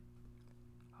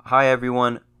Hi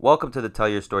everyone, welcome to the Tell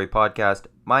Your Story podcast.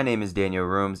 My name is Daniel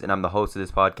Rooms and I'm the host of this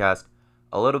podcast.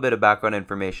 A little bit of background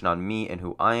information on me and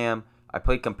who I am. I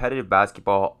played competitive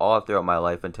basketball all throughout my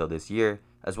life until this year,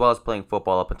 as well as playing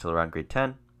football up until around grade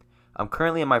 10. I'm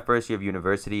currently in my first year of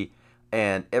university,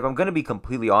 and if I'm going to be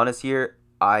completely honest here,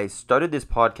 I started this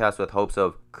podcast with hopes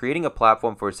of creating a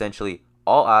platform for essentially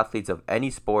all athletes of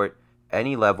any sport,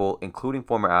 any level, including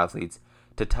former athletes,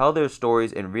 to tell their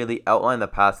stories and really outline the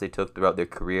paths they took throughout their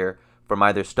career from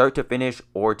either start to finish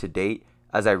or to date,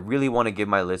 as I really want to give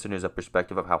my listeners a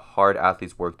perspective of how hard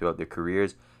athletes work throughout their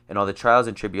careers and all the trials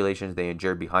and tribulations they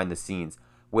endure behind the scenes,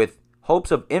 with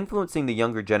hopes of influencing the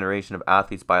younger generation of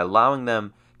athletes by allowing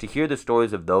them to hear the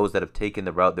stories of those that have taken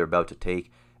the route they're about to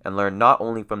take and learn not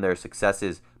only from their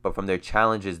successes but from their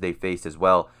challenges they faced as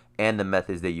well and the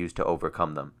methods they used to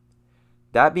overcome them.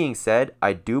 That being said,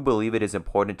 I do believe it is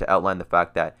important to outline the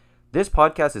fact that this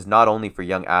podcast is not only for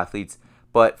young athletes,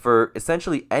 but for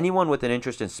essentially anyone with an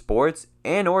interest in sports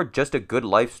and or just a good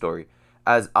life story,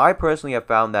 as I personally have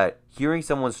found that hearing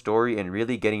someone's story and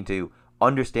really getting to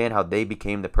understand how they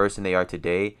became the person they are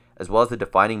today, as well as the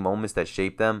defining moments that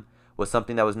shaped them, was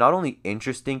something that was not only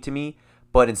interesting to me,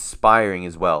 but inspiring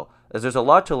as well, as there's a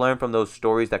lot to learn from those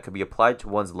stories that could be applied to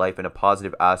one's life in a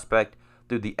positive aspect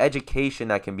through the education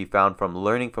that can be found from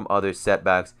learning from others'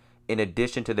 setbacks in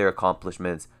addition to their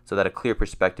accomplishments so that a clear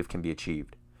perspective can be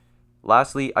achieved.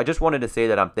 Lastly, I just wanted to say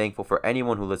that I'm thankful for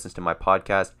anyone who listens to my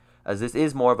podcast, as this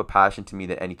is more of a passion to me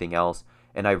than anything else,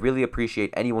 and I really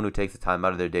appreciate anyone who takes the time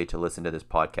out of their day to listen to this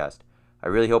podcast. I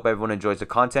really hope everyone enjoys the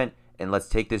content, and let's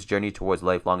take this journey towards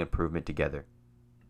lifelong improvement together.